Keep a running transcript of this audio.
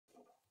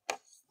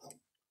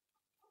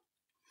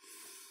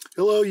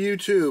Hello,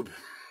 YouTube.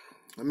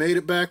 I made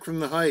it back from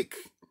the hike.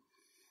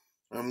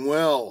 I'm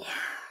well,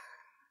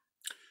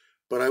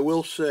 but I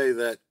will say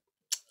that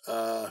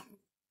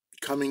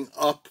coming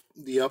up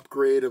the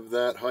upgrade of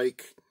that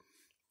hike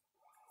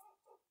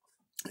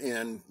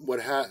and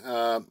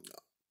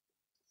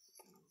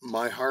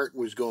my heart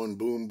was going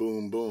boom,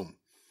 boom, boom.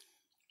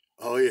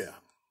 Oh yeah.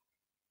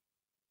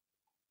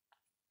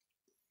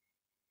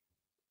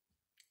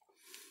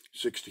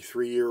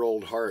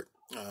 63-year-old heart.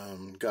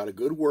 Got a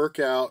good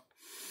workout.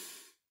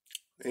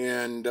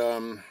 And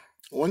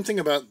one thing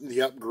about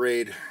the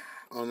upgrade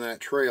on that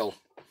trail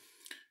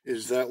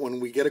is that when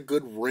we get a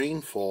good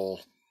rainfall,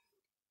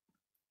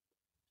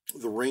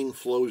 the rain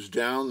flows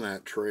down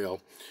that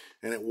trail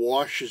and it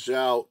washes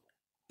out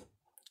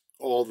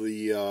all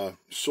the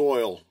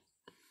soil,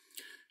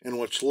 and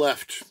what's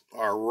left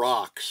are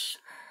rocks,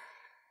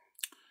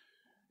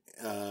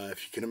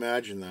 if you can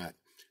imagine that.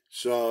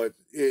 So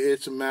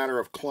it's a matter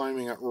of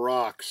climbing up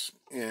rocks,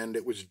 and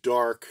it was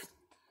dark,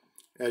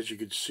 as you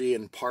could see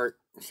in part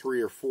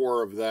 3 or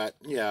 4 of that,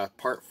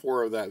 part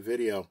 4 of that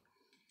video,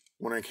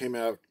 when I came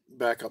out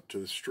back up to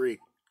the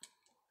street.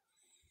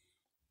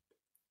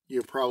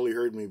 You probably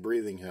heard me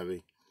breathing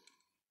heavy.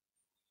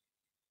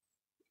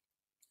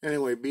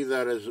 Anyway, be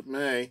that as it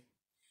may,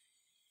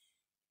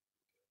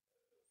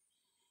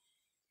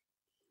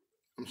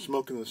 I'm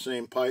smoking the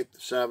same pipe, the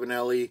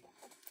Savinelli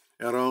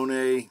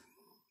Airone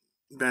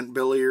Bent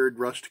Billiard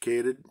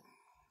Rusticated.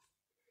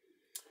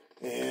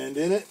 And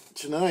in it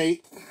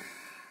tonight,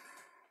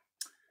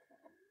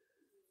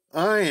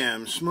 I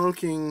am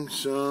smoking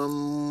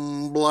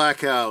some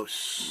Black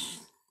House.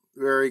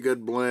 Very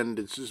good blend.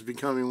 This is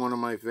becoming one of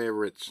my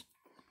favorites.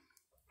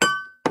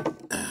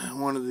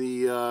 One of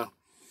the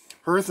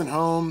Hearth and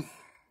Home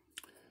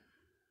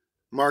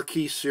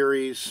Marquee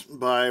series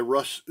by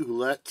Russ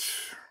Ouellette,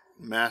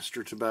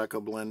 master tobacco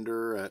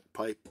blender at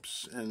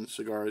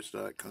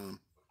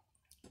pipesandcigars.com.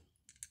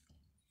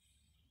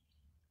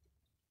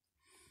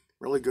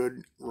 Really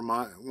good.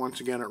 Once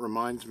again, it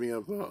reminds me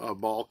of a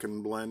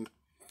Balkan blend.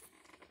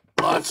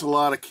 Lots of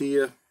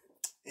Latakia.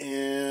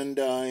 And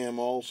I am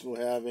also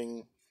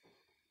having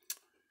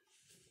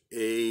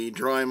a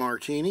dry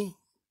martini.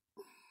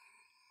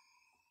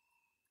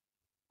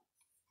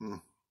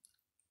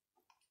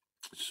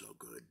 So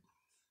good.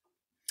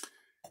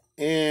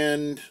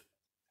 And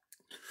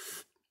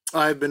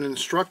I've been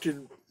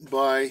instructed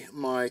by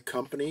my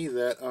company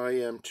that I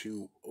am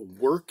to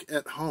work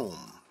at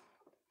home,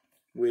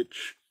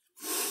 which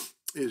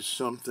is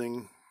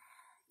something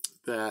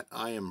that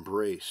I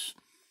embrace.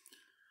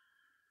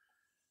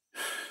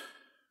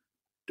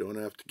 Don't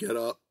have to get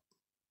up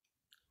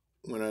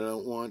when I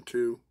don't want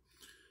to.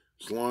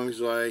 As long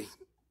as I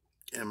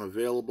am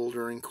available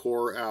during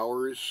core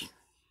hours,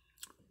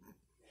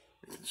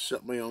 I can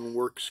set my own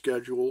work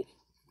schedule.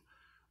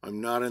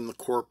 I'm not in the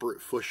corporate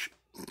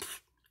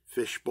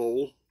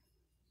fishbowl.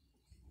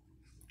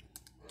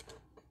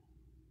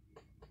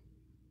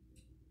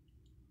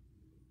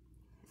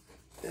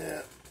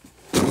 Yeah,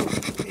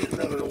 need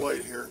another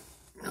light here.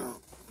 No.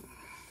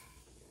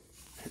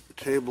 Hit the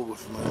table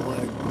with my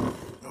leg.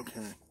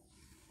 Okay.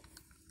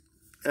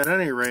 At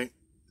any rate,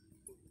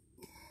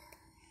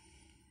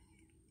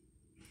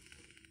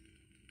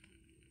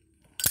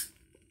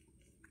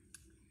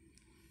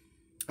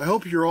 I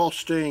hope you're all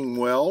staying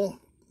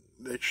well,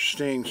 that you're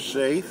staying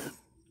safe,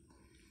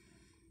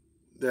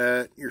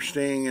 that you're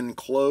staying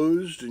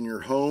enclosed in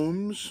your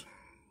homes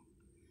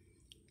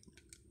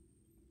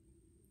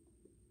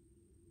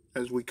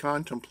as we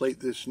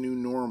contemplate this new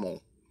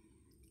normal.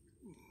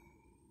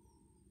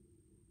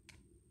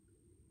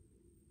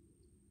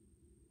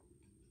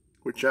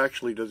 Which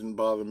actually doesn't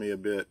bother me a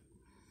bit.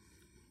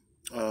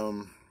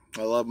 I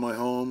love my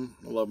home.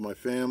 I love my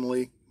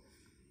family.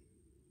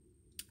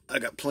 I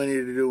got plenty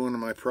to do on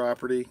my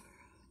property.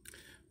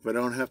 If I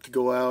don't have to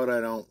go out,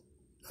 I don't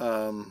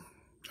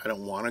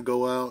want to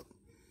go out.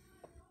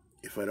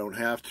 If I don't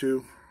have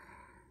to.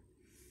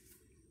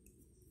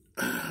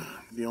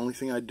 The only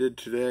thing I did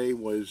today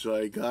was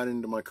I got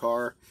into my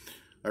car.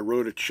 I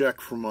wrote a check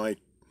for my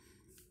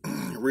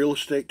real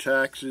estate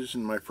taxes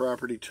and my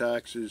property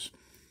taxes,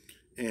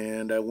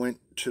 and I went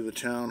to the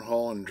town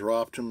hall and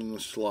dropped them in the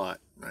slot.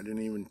 I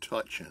didn't even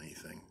touch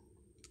anything.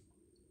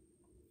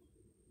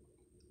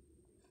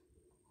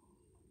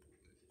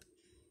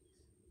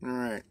 All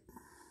right.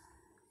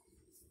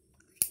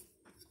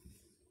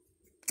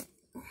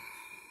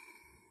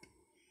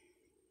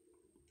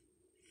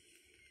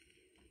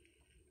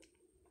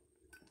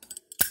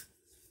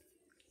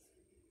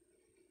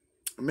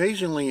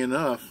 Amazingly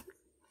enough,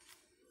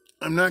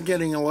 I'm not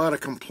getting a lot of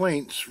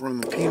complaints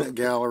from the peanut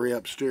gallery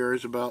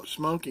upstairs about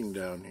smoking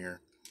down here.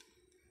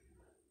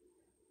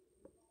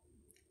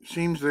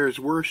 Seems there's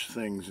worse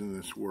things in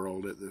this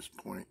world at this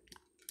point.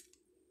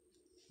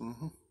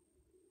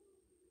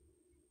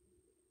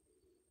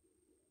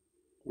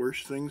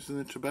 Worse things than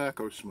the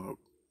tobacco smoke.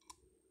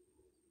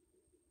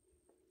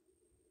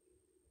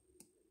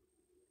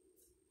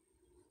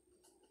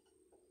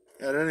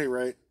 At any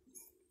rate,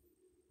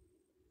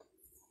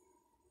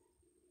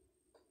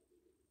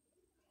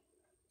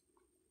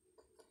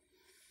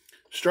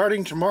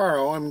 Starting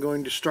tomorrow, I'm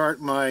going to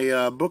start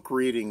my book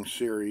reading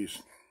series.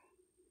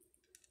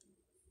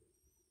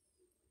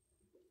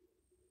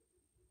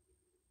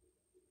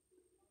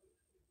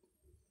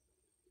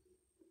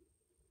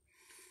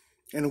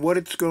 And what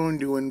it's going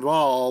to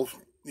involve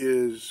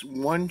is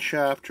one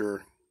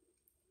chapter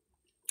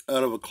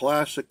out of a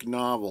classic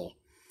novel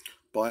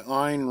by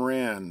Ayn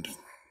Rand.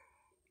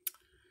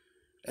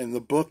 And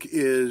the book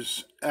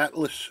is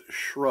Atlas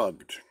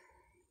Shrugged.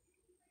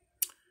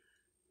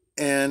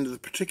 And the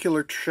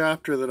particular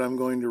chapter that I'm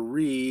going to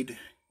read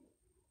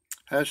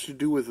has to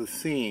do with a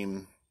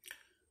theme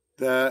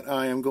that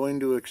I am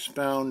going to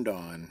expound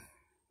on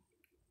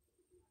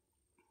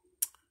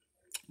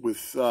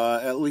with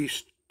at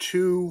least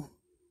two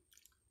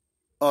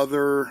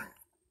other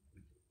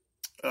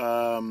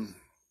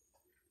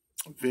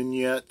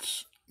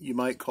vignettes, you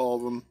might call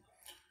them,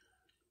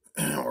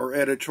 or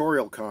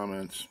editorial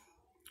comments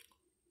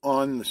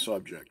on the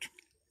subject.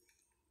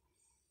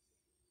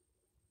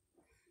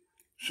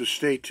 So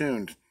stay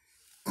tuned,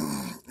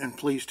 and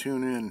please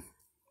tune in.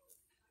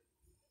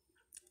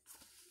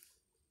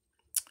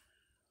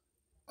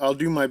 I'll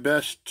do my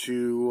best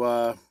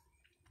to,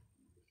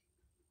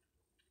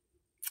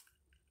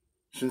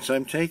 since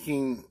I'm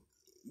taking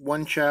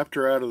one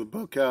chapter out of the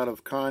book out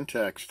of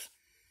context,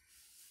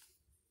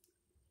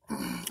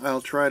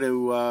 I'll try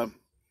to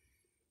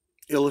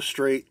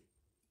illustrate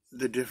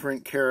the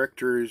different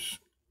characters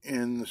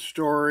in the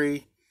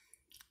story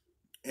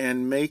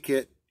and make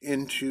it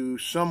into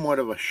somewhat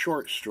of a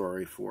short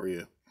story for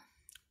you.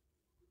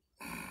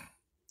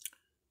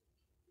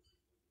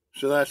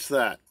 So that's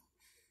that.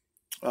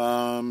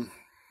 A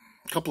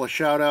couple of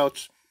shout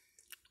outs.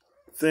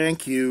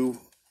 Thank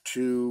you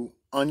to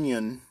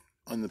Onion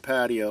on the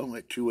patio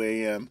at 2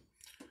 a.m.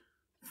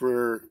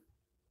 for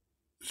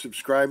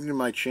subscribing to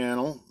my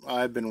channel.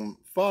 I've been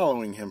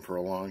following him for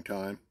a long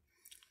time,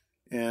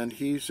 and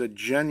he's a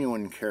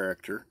genuine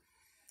character,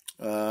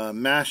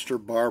 master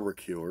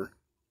barbecuer,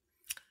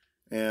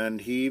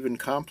 and he even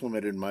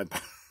complimented my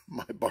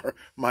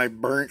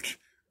burnt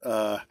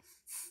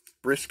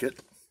brisket.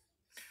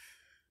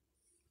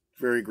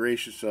 Very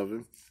gracious of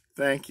him.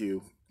 Thank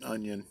you,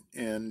 Onion.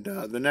 And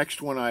the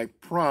next one, I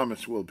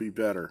promise, will be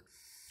better.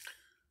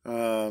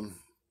 Once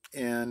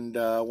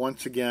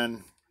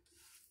again,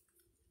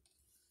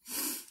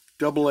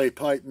 Double A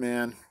Pipe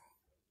Man,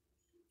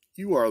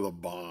 you are the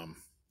bomb.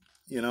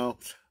 You know,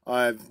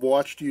 I've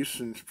watched you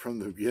since from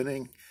the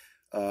beginning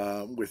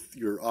with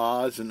your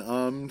ahs and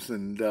ums,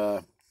 and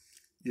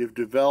you've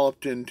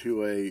developed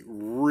into a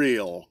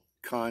real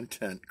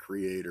content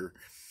creator.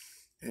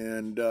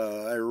 And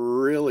I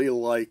really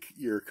like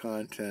your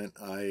content.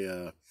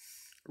 I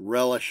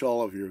relish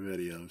all of your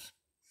videos.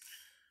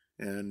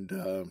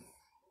 And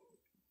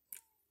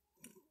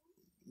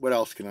what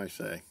else can I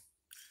say?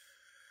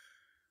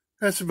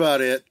 That's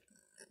about it.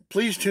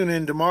 Please tune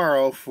in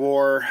tomorrow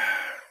for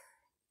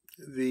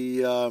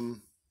the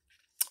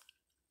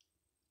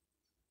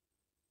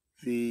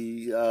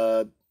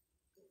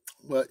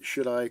what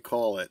should I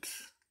call it?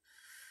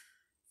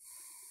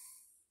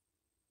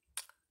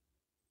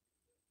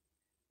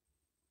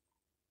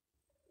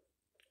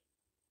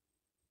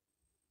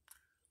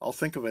 I'll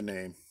think of a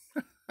name.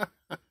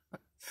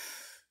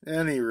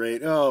 Any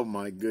rate, oh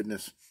my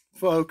goodness.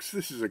 Folks,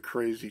 this is a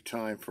crazy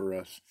time for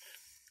us.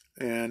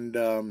 And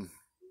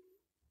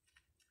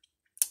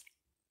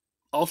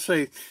I'll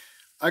say,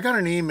 I got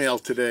an email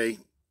today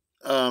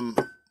from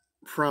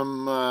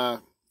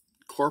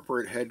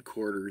corporate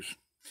headquarters,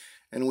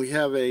 and we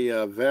have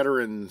a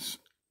veterans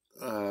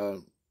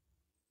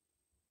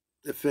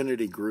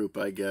affinity group,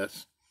 I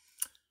guess.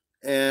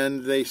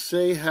 And they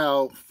say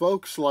how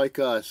folks like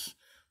us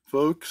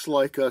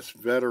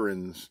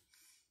veterans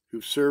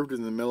who've served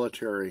in the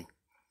military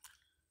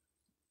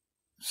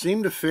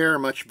seem to fare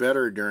much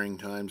better during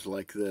times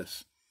like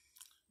this.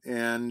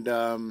 And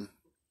the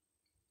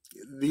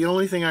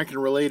only thing I can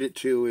relate it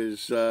to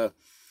is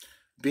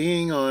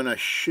being on a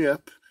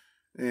ship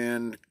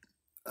and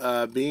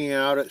being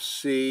out at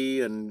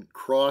sea and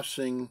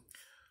crossing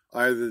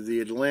either the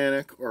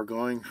Atlantic or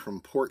going from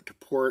port to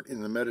port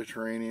in the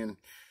Mediterranean,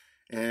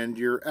 and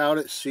you're out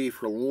at sea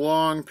for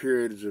long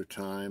periods of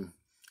time,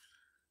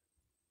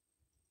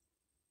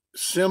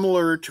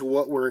 similar to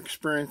what we're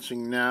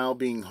experiencing now,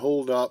 being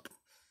holed up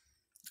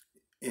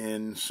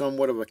in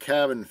somewhat of a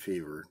cabin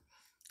fever.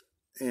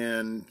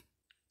 And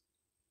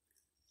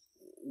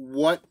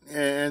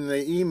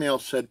the email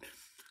said,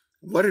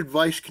 what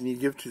advice can you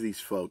give to these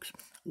folks?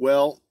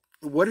 Well,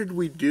 what did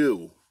we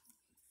do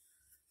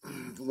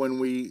when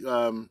we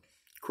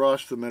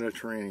crossed the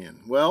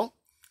Mediterranean? Well,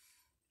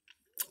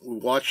 we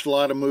watched a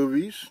lot of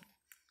movies.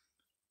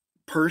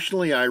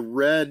 Personally, I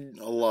read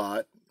a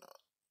lot.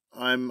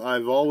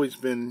 I've always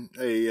been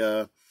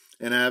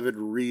an avid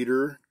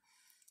reader,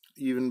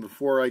 even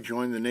before I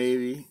joined the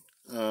Navy.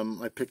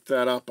 I picked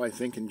that up, I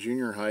think, in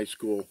junior high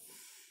school.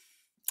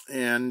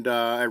 And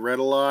I read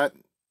a lot,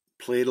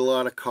 played a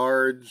lot of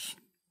cards,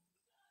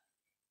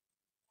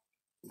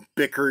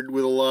 bickered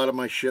with a lot of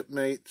my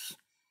shipmates.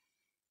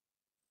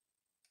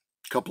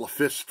 couple of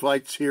fist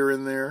fights here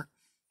and there.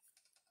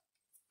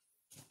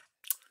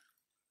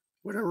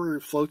 Whatever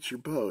floats your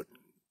boat,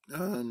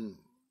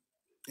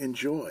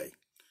 enjoy.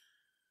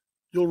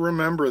 You'll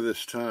remember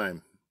this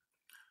time.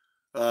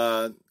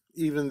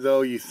 Even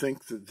though you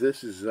think that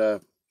this is a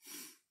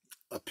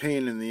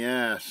pain in the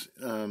ass,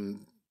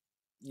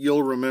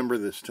 you'll remember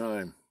this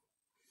time.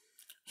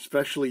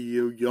 Especially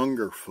you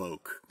younger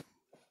folk.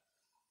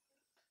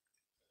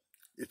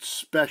 It's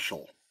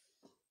special.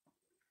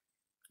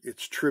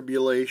 It's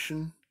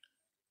tribulation,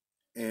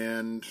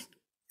 and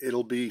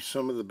it'll be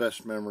some of the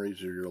best memories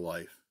of your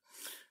life.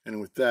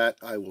 And with that,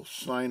 I will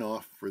sign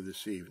off for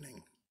this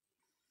evening.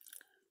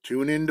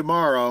 Tune in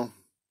tomorrow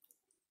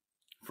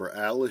for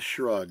Atlas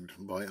Shrugged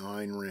by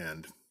Ayn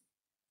Rand.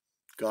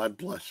 God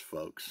bless,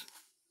 folks.